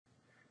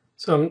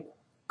So I'm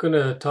going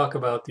to talk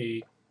about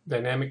the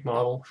dynamic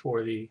model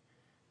for the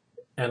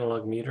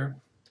analog meter,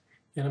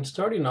 and I'm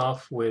starting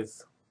off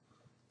with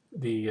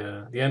the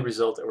end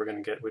result that we're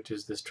going to get, which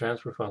is this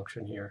transfer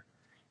function here.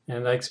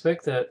 And I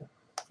expect that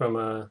from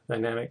a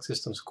dynamic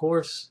systems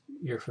course,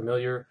 you're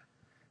familiar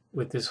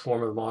with this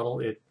form of model.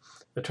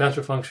 The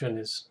transfer function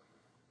is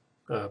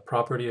a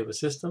property of a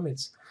system.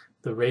 It's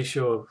the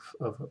ratio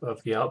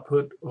of the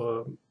output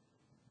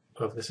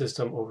of the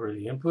system over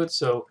the input.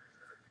 So,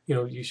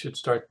 you should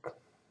start,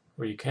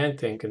 or you can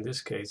think in this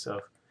case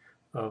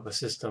of a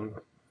system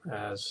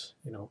as,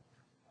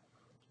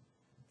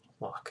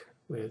 lock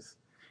with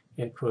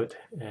input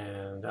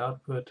and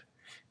output.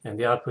 And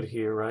the output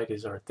here, right,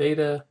 is our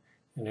theta,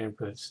 and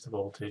input is the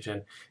voltage.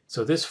 And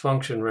so this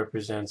function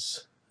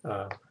represents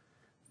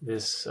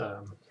this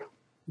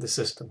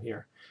system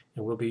here.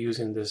 And we'll be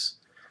using this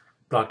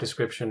block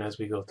description as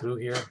we go through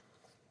here.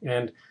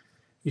 And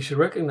you should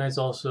recognize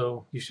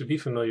also, you should be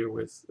familiar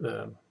with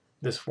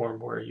this form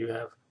where you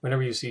have,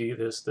 whenever you see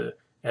this, the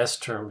S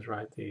terms,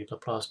 right, the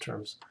Laplace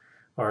terms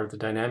are the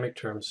dynamic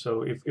terms.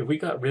 So if we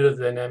got rid of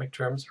the dynamic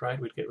terms, right,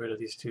 we'd get rid of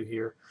these two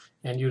here,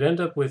 and you'd end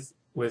up with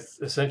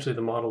essentially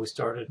the model we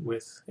started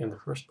with in the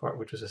first part,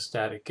 which was a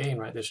static gain,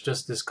 right? There's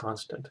just this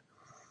constant,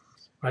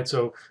 right?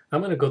 So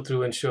I'm going to go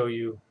through and show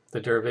you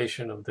the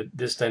derivation of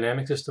this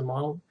dynamic system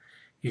model.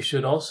 You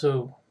should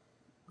also,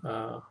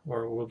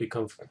 or will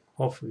become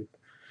hopefully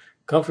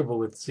comfortable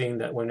with seeing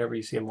that whenever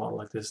you see a model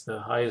like this, the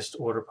highest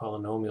order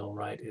polynomial,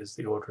 right, is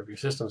the order of your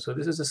system. So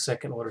this is a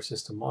second order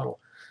system model.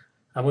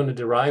 I'm going to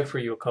derive for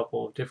you a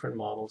couple of different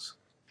models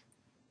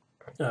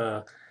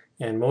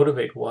and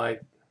motivate why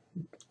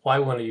we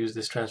want to use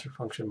this transfer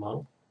function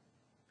model,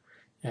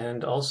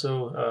 and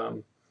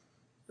also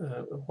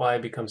why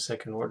it becomes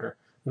second order.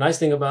 The nice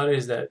thing about it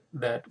is that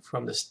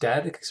from the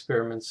static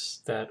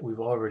experiments that we've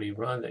already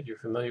run, that you're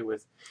familiar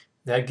with,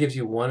 that gives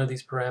you one of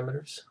these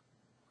parameters,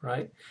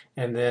 right?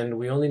 And then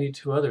we only need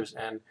two others.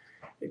 And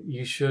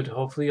you should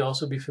hopefully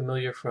also be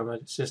familiar from a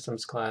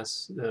systems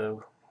class,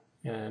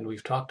 and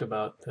we've talked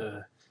about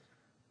the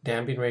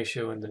damping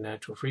ratio and the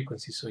natural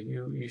frequency. So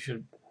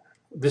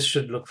this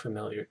should look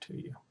familiar to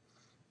you.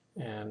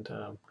 And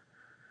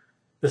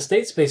the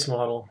state space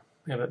model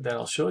that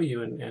I'll show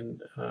you,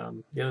 and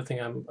the other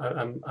thing,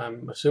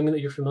 I'm assuming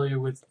that you're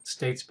familiar with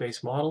state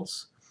space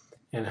models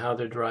and how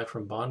they're derived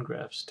from bond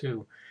graphs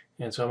too.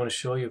 And so I'm going to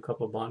show you a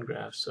couple of bond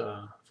graphs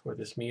for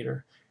this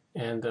meter,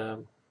 and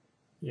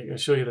you're going to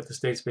show you that the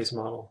state space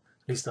model,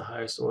 at least the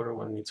highest order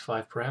one, needs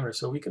 5 parameters.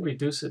 So we can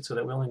reduce it so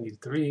that we only need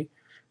 3.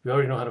 We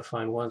already know how to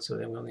find 1, so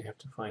then we only have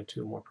to find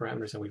 2 more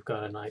parameters, and we've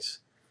got a nice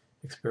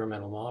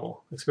experimental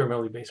model,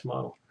 experimentally based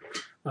model.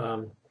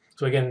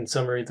 So again, in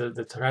summary,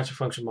 the transfer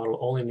function model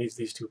only needs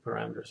these 2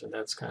 parameters, and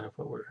that's kind of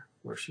what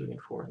we're shooting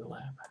for in the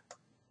lab.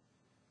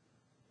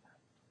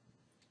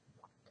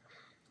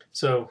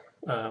 So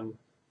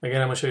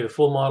again, I'm going to show you the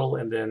full model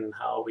and then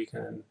how we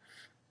can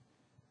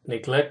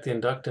neglect the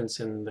inductance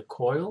in the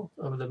coil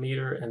of the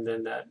meter, and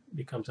then that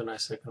becomes a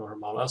nice second order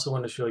model. I also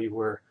want to show you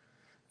where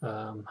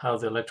how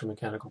the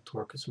electromechanical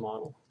torque is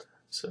modeled.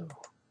 So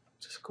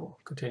just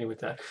continue with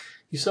that.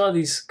 You saw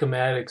these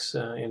schematics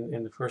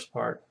in the first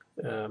part.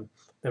 The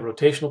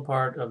rotational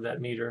part of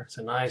that meter, it's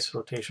a nice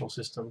rotational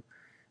system,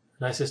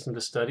 a nice system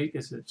to study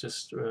because it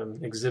just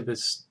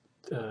exhibits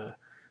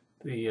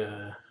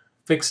the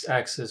fixed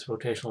axis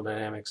rotational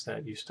dynamics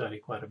that you study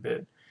quite a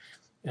bit.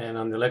 And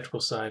on the electrical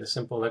side, a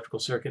simple electrical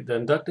circuit. The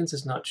inductance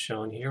is not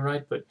shown here,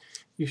 right? But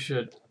you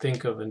should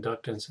think of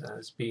inductance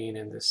as being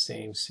in the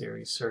same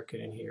series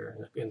circuit in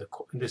here.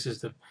 This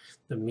is the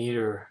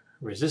meter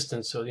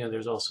resistance, so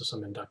there's also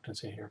some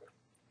inductance in here.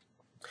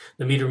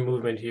 The meter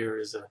movement here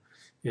is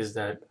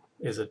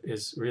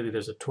really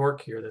there's a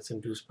torque here that's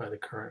induced by the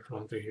current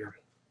flowing through here.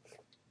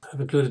 I've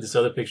included this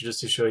other picture just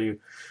to show you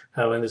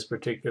how in this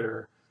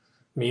particular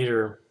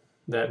meter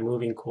that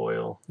moving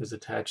coil is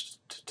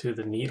attached to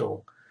the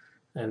needle.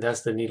 And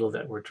that's the needle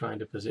that we're trying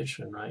to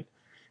position, right?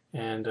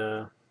 And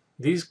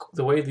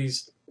the way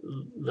these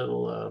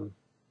little,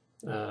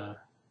 and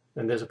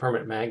there's a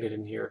permanent magnet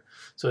in here,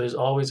 so there's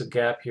always a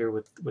gap here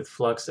with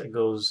flux that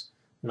goes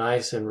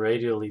nice and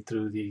radially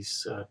through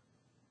these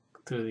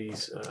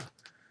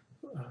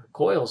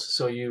coils.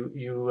 So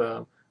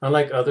you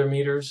unlike other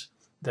meters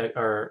that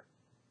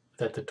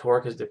the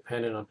torque is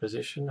dependent on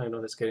position. I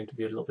know that's getting to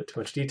be a little bit too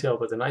much detail,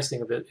 but the nice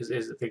thing of it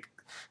is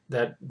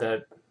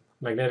that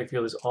magnetic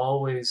field is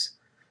always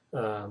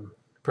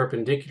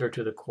perpendicular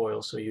to the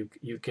coil, so you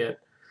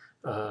get,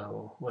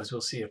 as we'll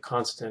see, a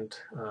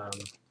constant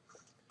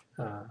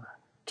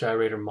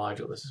gyrator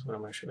modulus is what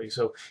I'm going to show you.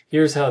 So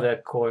here's how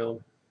that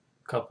coil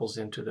couples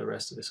into the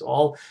rest of this.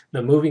 All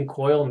the moving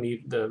coil,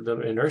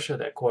 the inertia of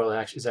that coil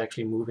is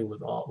actually moving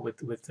with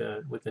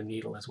the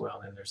needle as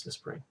well, and there's the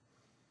spring.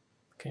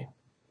 Okay.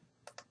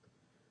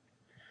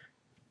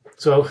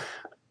 So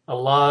a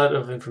lot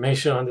of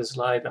information on this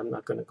slide. I'm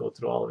not going to go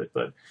through all of it,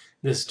 but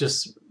this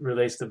just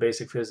relates to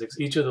basic physics.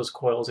 Each of those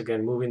coils,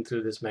 again, moving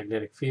through this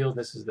magnetic field.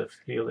 This is the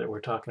field that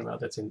we're talking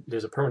about.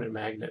 There's a permanent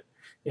magnet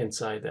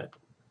inside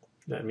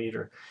that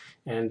meter,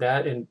 and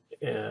that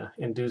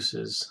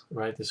induces,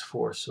 right, this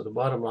force. So the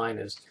bottom line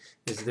is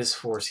this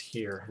force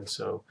here, and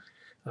so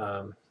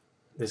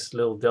this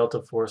little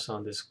delta force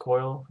on this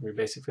coil, your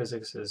basic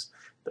physics, is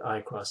the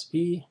I cross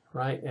E,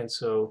 right? And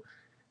so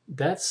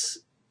that's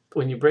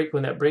when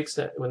that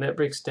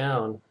breaks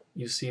down,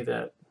 you see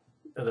that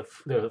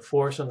the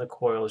force on the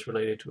coil is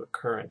related to a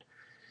current.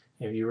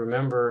 If you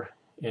remember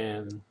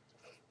in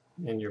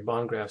your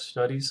bond graph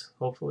studies,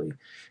 hopefully,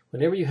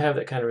 whenever you have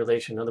that kind of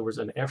relation, in other words,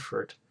 an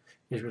effort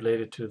is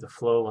related to the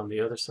flow on the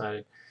other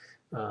side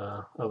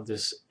of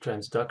this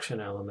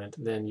transduction element,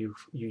 then you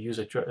use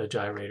a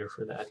gyrator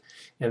for that,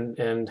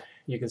 and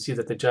you can see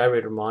that the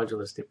gyrator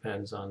modulus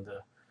depends on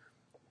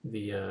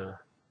the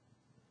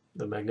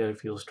magnetic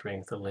field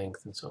strength, the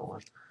length, and so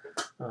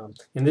on.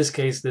 In this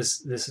case,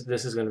 this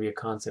is going to be a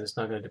constant. It's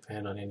not going to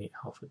depend on any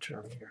alpha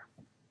term here.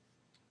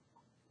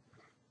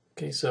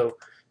 Okay, so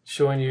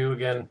showing you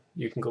again,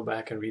 you can go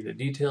back and read the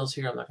details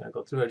here. I'm not going to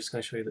go through it. I'm just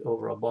going to show you the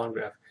overall bond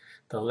graph.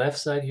 The left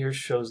side here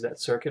shows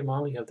that circuit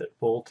model. You have that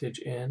voltage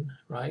in,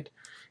 right?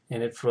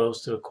 And it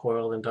flows through a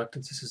coil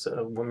inductance. This is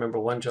remember,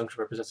 one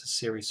junction represents a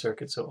series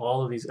circuit, so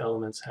all of these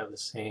elements have the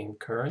same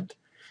current.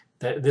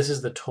 This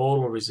is the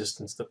total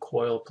resistance. The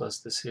coil plus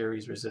the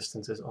series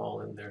resistance is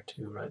all in there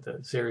too, right? The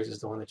series is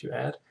the one that you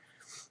add,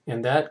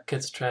 and that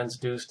gets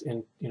transduced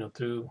in,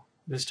 through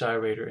this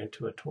gyrator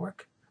into a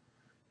torque.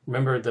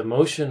 Remember, the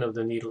motion of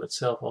the needle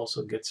itself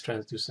also gets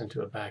transduced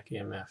into a back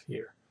EMF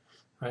here,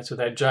 right? So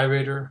that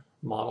gyrator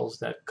models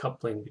that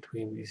coupling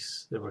between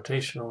the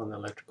rotational and the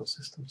electrical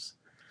systems.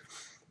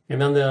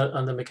 And on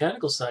the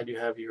mechanical side, you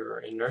have your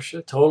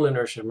inertia, total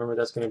inertia. Remember,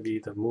 that's going to be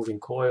the moving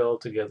coil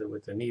together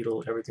with the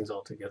needle. Everything's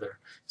all together.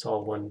 It's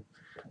all one.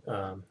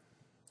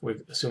 We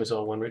assume it's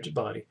all one rigid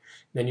body.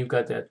 Then you've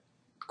got that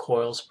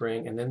coil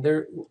spring, and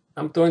then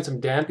I'm throwing some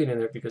damping in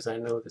there because I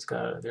know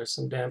there's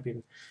some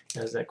damping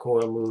as that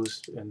coil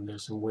moves, and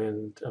there's some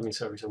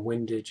some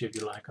windage, if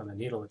you like, on the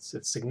needle. It's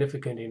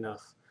significant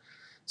enough.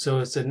 So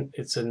it's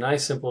a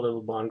nice simple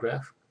little bond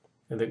graph.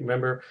 And then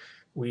remember,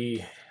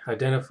 we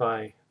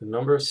identify the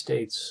number of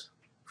states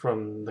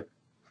from the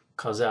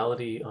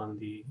causality on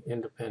the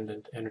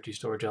independent energy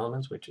storage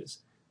elements, which is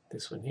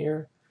this one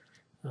here,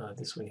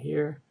 this one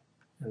here,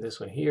 and this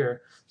one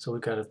here. So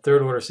we've got a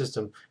third order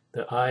system.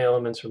 The I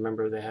elements,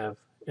 remember, they have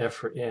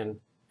effort in,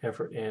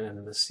 and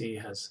then the C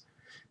has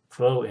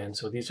flow in.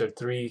 So these are the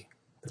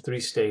three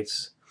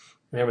states.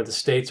 Remember, the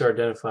states are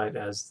identified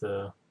as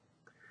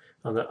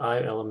on the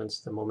I elements,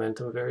 the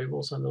momentum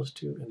variables on those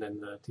two, and then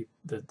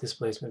the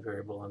displacement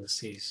variable on the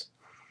C's.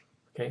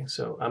 Okay,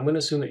 so I'm going to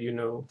assume that you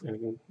know,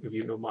 and if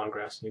you know bond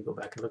graphs, and you go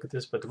back and look at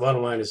this, but the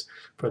bottom line is,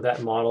 for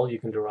that model, you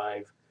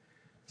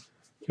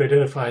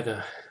identify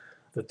the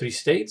three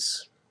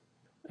states,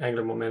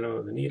 angular momentum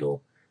of the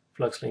needle,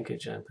 flux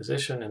linkage, and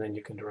position, and then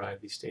you can derive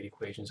these state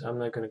equations. I'm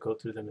not going to go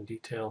through them in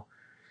detail.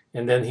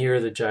 And then here are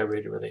the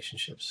gyrator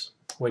relationships.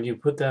 When you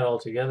put that all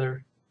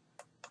together,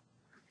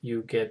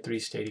 you get three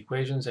state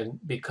equations, and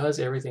because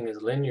everything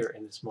is linear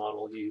in this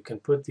model, you can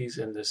put these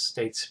in this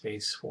state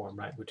space form,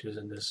 right, which is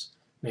in this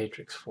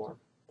matrix form.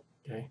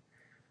 Okay,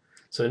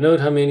 so note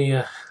how many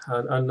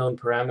unknown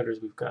parameters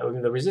we've got. I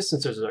mean, the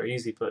resistances are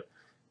easy, but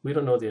we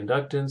don't know the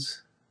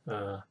inductance,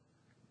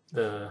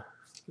 that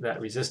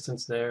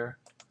resistance there.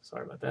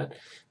 Sorry about that.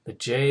 The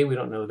J, we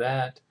don't know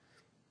that.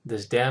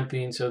 This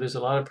damping, so there's a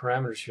lot of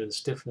parameters here, the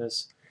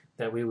stiffness,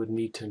 that we would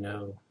need to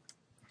know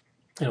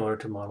in order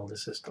to model the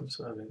system.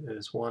 So I mean,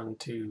 there's 1,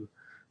 2,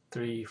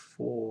 3,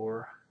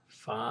 4,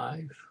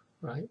 5,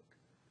 right?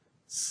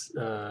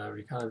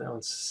 We counted that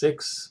one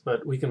 6,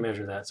 but we can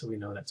measure that, so we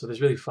know that. So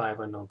there's really 5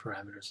 unknown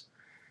parameters.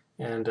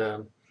 And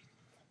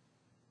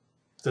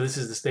so this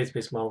is the state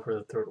space model for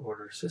the third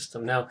order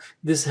system. Now,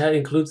 this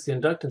includes the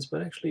inductance,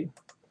 but actually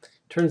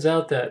turns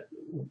out that,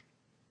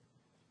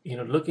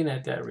 looking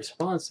at that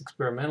response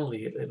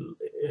experimentally,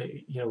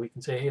 we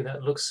can say, hey,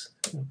 that looks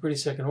pretty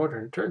second order.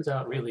 And it turns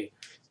out really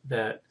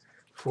that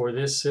for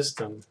this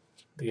system,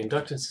 the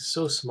inductance is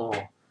so small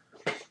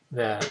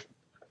that,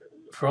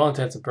 for all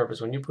intents and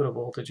purposes, when you put a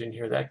voltage in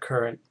here, that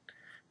current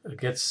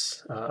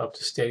gets up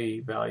to steady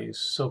values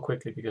so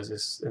quickly because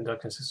this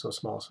inductance is so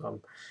small. So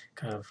I'm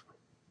kind of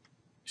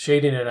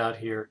shading it out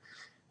here.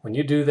 When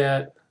you do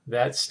that,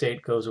 that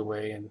state goes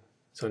away, and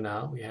so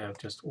now we have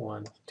just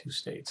 1, 2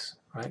 states,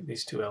 right?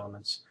 These two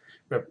elements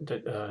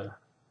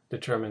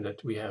determine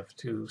that we have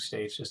 2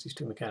 states, just these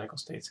 2 mechanical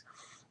states.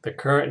 The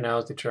current now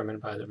is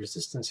determined by the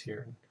resistance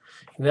here,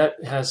 and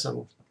that has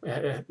some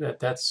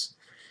that's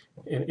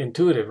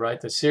intuitive,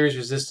 right? The series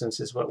resistance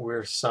is what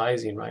we're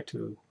sizing, right,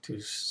 to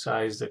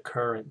size the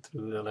current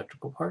through the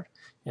electrical part,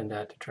 and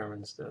that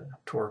determines the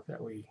torque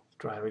that we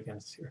drive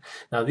against here.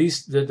 Now,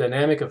 the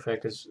dynamic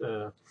effect is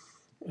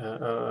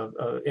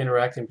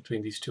interacting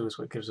between these two is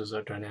what gives us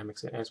our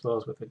dynamics, as well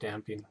as with the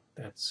damping.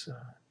 That's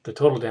the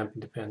total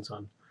damping depends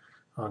on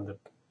the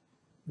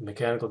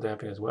mechanical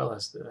damping as well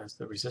as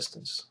the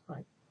resistance,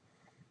 right?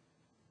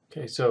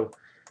 Okay, so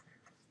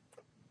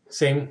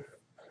same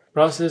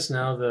process.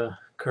 Now the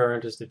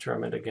current is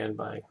determined again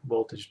by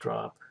voltage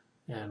drop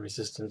and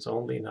resistance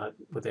only, not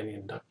with any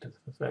inductive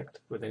effect,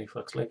 with any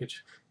flux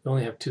linkage. You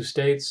only have two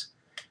states.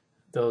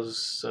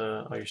 Those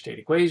are your state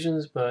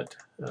equations, but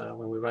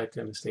when we write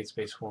them in state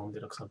space form, they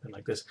look something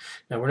like this.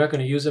 Now, we're not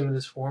going to use them in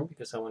this form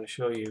because I want to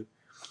show you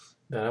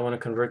that I want to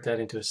convert that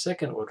into a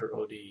second order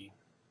ODE.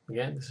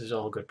 Again, this is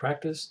all good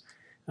practice.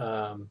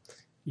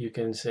 You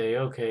can say,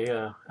 okay,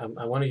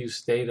 I want to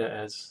use theta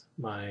as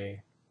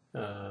my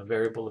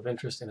variable of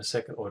interest in a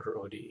second order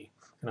ODE.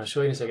 And I'll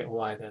show you in a second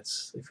why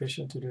that's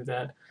efficient to do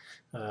that.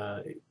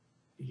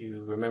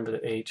 You remember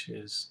that H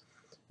is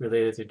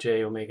related to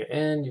j omega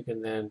n. You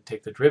can then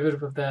take the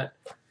derivative of that,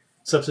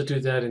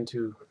 substitute that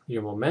into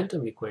your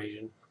momentum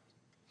equation,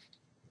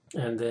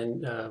 and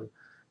then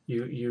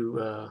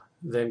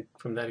then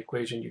from that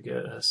equation you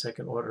get a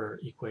second order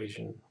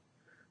equation,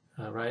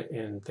 right,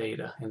 in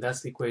theta, and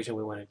that's the equation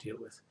we want to deal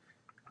with.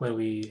 When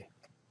we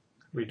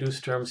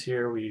reduce terms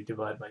here, we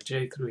divide by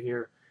j through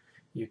here.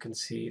 You can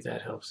see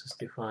that helps us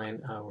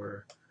define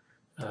our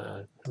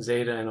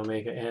zeta and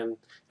omega n,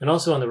 and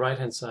also on the right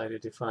hand side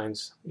it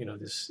defines, you know,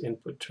 this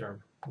input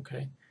term,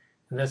 okay,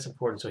 and that's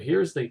important. So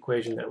here's the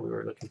equation that we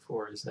were looking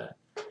for, is that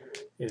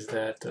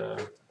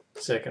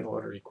second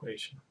order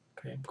equation.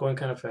 Okay, I'm going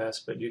kind of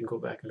fast, but you can go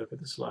back and look at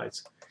the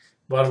slides.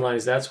 Bottom line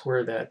is that's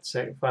where that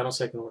final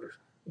second order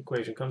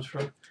equation comes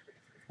from.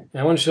 And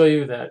I want to show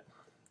you that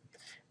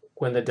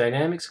when the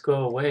dynamics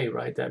go away,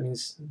 right, that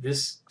means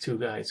these two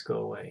guys go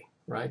away,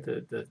 right?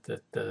 The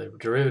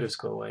derivatives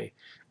go away.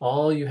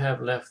 All you have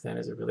left then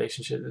is a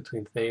relationship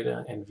between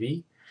theta and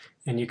v,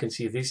 and you can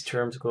see these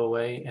terms go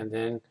away, and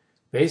then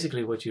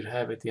basically what you'd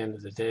have at the end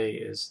of the day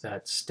is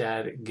that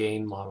static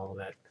gain model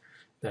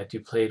that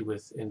you played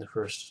with in the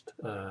first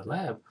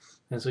lab.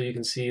 And so you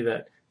can see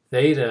that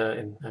theta,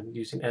 and I'm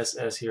using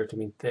SS here to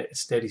mean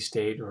steady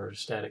state or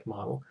static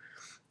model,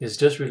 is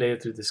just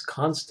related to this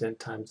constant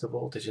times the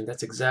voltage, and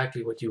that's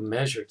exactly what you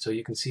measured. So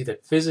you can see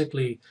that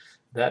physically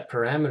that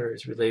parameter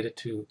is related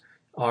to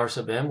R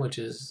sub m, which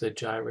is the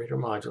gyrator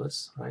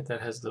modulus, right?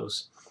 That has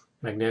those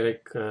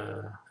magnetic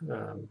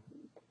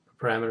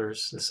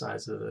parameters, the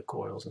size of the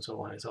coils and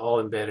so on. It's all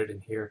embedded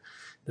in here.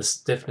 The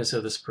stiffness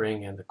of the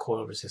spring and the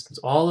coil resistance,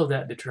 all of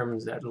that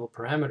determines that little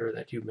parameter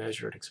that you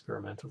measured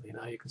experimentally.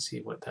 Now you can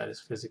see what that is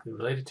physically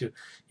related to.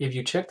 If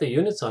you check the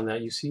units on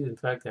that, you see in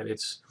fact that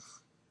it's,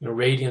 you know,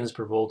 radians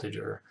per voltage,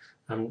 or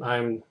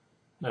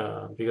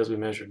because we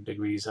measured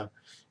degrees,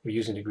 we're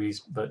using degrees,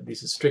 but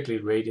this is strictly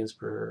radians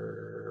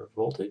per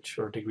voltage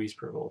or degrees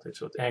per voltage,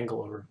 so it's angle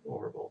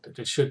over voltage.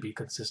 It should be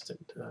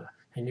consistent,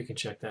 and you can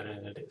check that,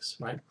 and it is,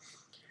 right?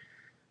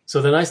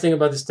 So the nice thing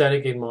about the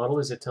static gain model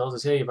is it tells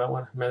us, hey, if I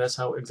want, that's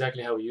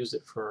exactly how we use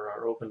it for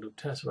our open loop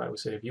test, right? We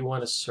say if you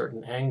want a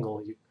certain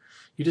angle,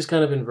 you just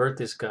kind of invert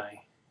this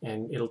guy,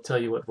 and it'll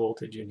tell you what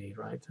voltage you need,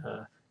 right?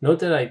 Note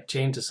that I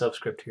changed the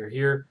subscript here.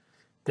 Here,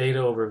 theta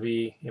over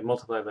v, you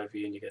multiply by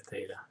v and you get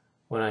theta.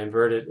 When I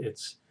invert it,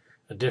 it's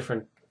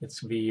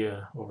v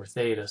over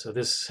theta. So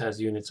this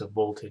has units of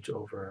voltage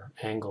over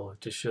angle.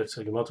 It just should.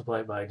 So you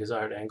multiply by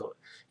desired angle.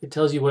 It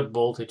tells you what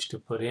voltage to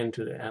put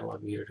into the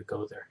analog meter to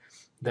go there.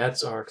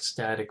 That's our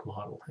static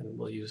model, and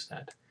we'll use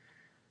that.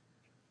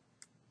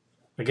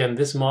 Again,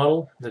 this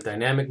model, the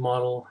dynamic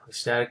model, the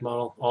static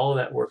model, all of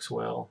that works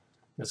well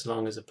as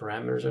long as the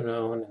parameters are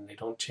known and they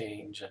don't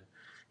change.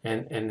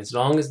 And as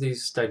long as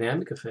these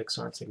dynamic effects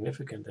aren't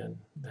significant, then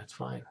that's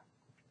fine.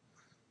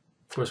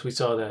 Of course, we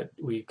saw that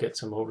we get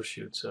some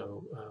overshoot,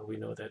 so we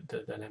know that the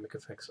dynamic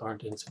effects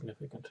aren't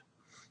insignificant.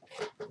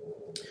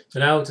 So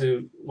now,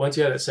 once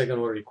you have that second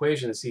order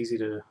equation, it's easy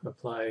to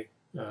apply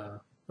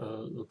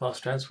Laplace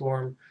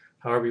transform.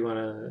 However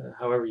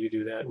you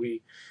do that.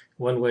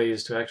 One way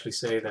is to actually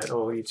say that,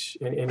 oh,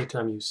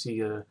 anytime you see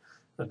a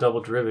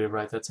double derivative,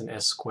 right, that's an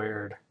s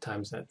squared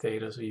times that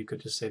theta. So you could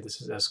just say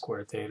this is s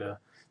squared theta.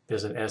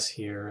 There's an s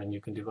here, and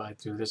you can divide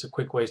through. There's a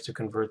quick ways to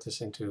convert this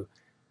into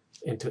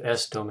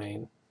s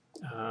domain.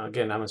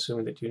 Again, I'm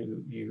assuming that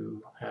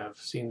you have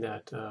seen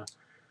that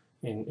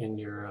in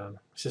your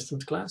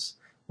systems class.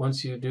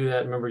 Once you do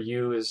that, remember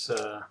U is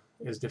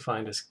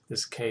defined as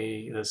this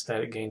K, the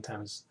static gain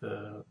times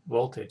the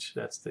voltage.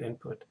 That's the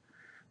input,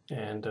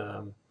 and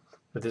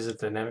but this is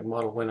the dynamic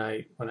model. When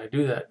I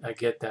do that, I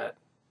get that.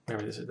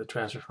 Remember, this is the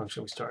transfer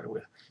function we started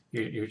with.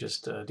 You're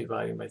just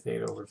dividing by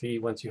theta over v.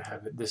 Once you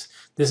have it, this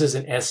is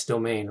an S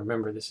domain.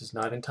 Remember, this is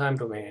not in time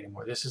domain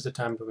anymore. This is the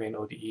time domain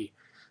ODE.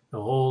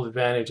 The whole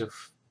advantage of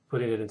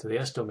putting it into the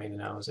S domain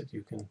now is that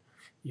you can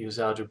use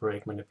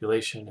algebraic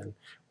manipulation and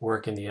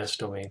work in the S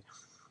domain.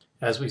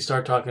 As we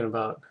start talking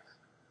about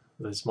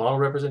these model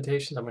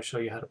representations, I'm going to show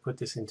you how to put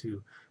this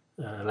into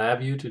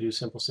LabVIEW to do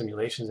simple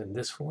simulations in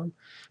this form.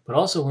 But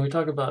also when we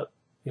talk about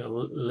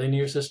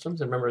linear systems,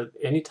 and remember,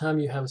 anytime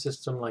you have a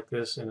system like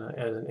this in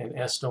an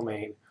S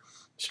domain,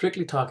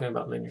 strictly talking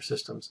about linear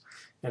systems.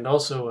 And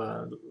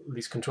also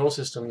these control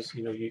systems,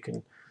 you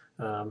can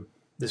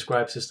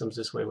describe systems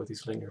this way with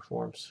these linear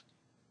forms.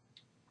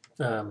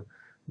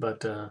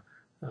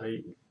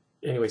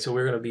 Anyway, so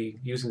we're going to be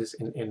using this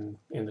in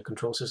the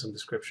control system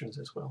descriptions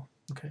as well.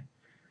 Okay.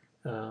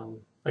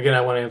 Again,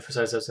 I want to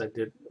emphasize, as I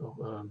did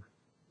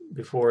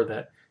before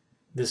that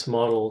this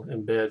model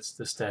embeds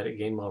the static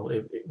gain model.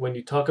 When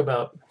you talk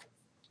about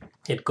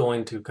it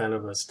going to kind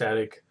of a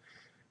static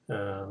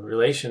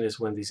relation is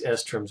when these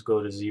S terms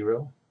go to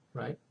 0,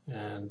 right?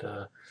 And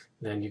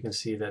then you can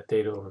see that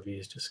theta over V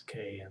is just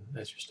K, and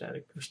that's your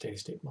static or steady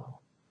state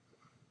model.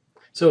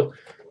 So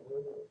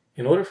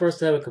in order for us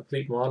to have a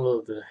complete model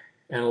of the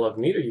analog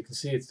meter, you can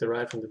see it's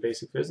derived from the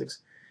basic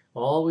physics.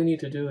 All we need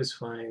to do is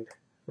find,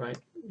 right,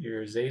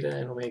 your zeta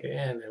and omega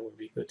n, and we'll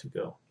be good to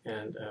go.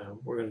 And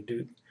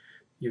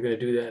you're going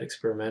to do that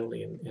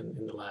experimentally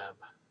in the lab.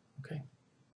 Okay.